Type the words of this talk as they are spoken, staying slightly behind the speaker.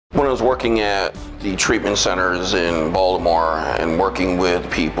When I was working at the treatment centers in Baltimore and working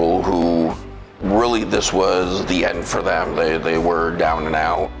with people who really this was the end for them, they were down and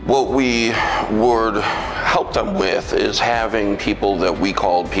out, what we would help them with is having people that we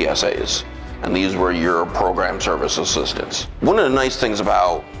called PSAs. And these were your program service assistants. One of the nice things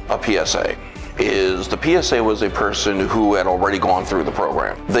about a PSA is the PSA was a person who had already gone through the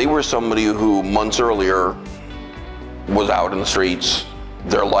program. They were somebody who months earlier was out in the streets,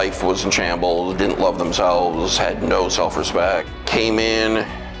 their life was in shambles, didn't love themselves, had no self-respect, came in,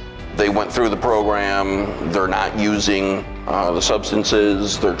 they went through the program, they're not using the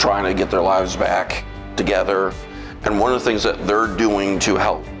substances, they're trying to get their lives back together. And one of the things that they're doing to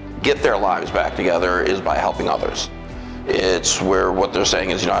help get their lives back together is by helping others. It's where what they're saying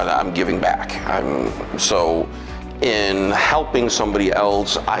is, I'm giving back. So in helping somebody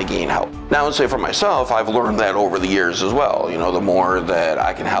else, I gain help. Now I would say for myself, I've learned that over the years as well. The more that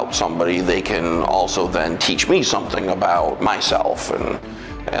I can help somebody, they can also then teach me something about myself, and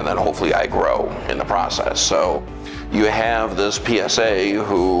then hopefully I grow in the process. So you have this PSA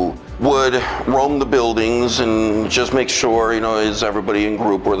who would roam the buildings and just make sure, is everybody in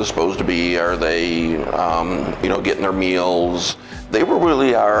group where they're supposed to be? Are they, getting their meals? They were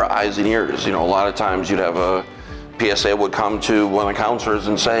really our eyes and ears. A lot of times you'd have a PSA would come to one of the counselors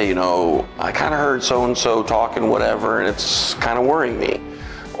and say, I kind of heard so-and-so talking whatever, and it's kind of worrying me.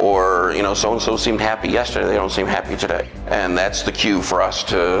 Or, so-and-so seemed happy yesterday, they don't seem happy today. And that's the cue for us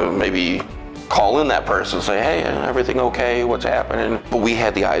to maybe call in that person and say, hey, everything okay? What's happening? But we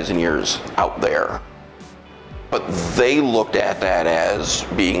had the eyes and ears out there. But they looked at that as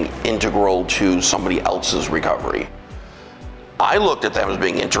being integral to somebody else's recovery. I looked at them as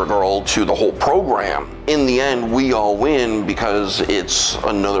being integral to the whole program. In the end, we all win because it's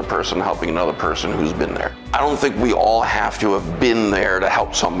another person helping another person who's been there. I don't think we all have to have been there to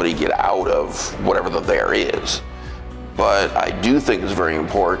help somebody get out of whatever the there is. But I do think it's very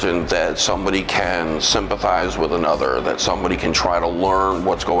important that somebody can sympathize with another, that somebody can try to learn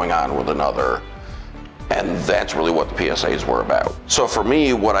what's going on with another. And that's really what the PSAs were about. So for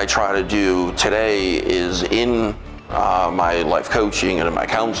me, what I try to do today is in my life coaching and in my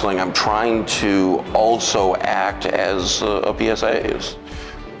counseling, I'm trying to also act as a PSAs.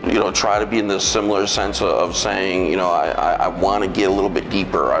 Try to be in this similar sense of saying, I want to get a little bit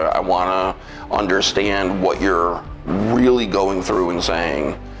deeper. I want to understand what you're really going through and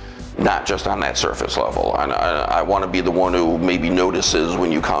saying, not just on that surface level. I want to be the one who maybe notices when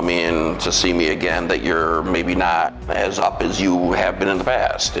you come in to see me again that you're maybe not as up as you have been in the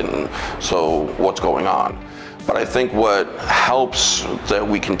past. And so what's going on? But I think what helps that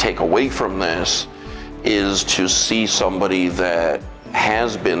we can take away from this is to see somebody that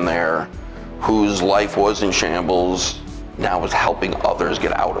has been there, whose life was in shambles, now is helping others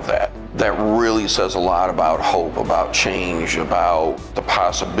get out of that. That really says a lot about hope, about change, about the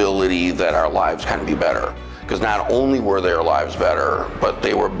possibility that our lives can be better. Because not only were their lives better, but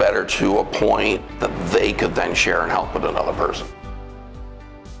they were better to a point that they could then share and help with another person.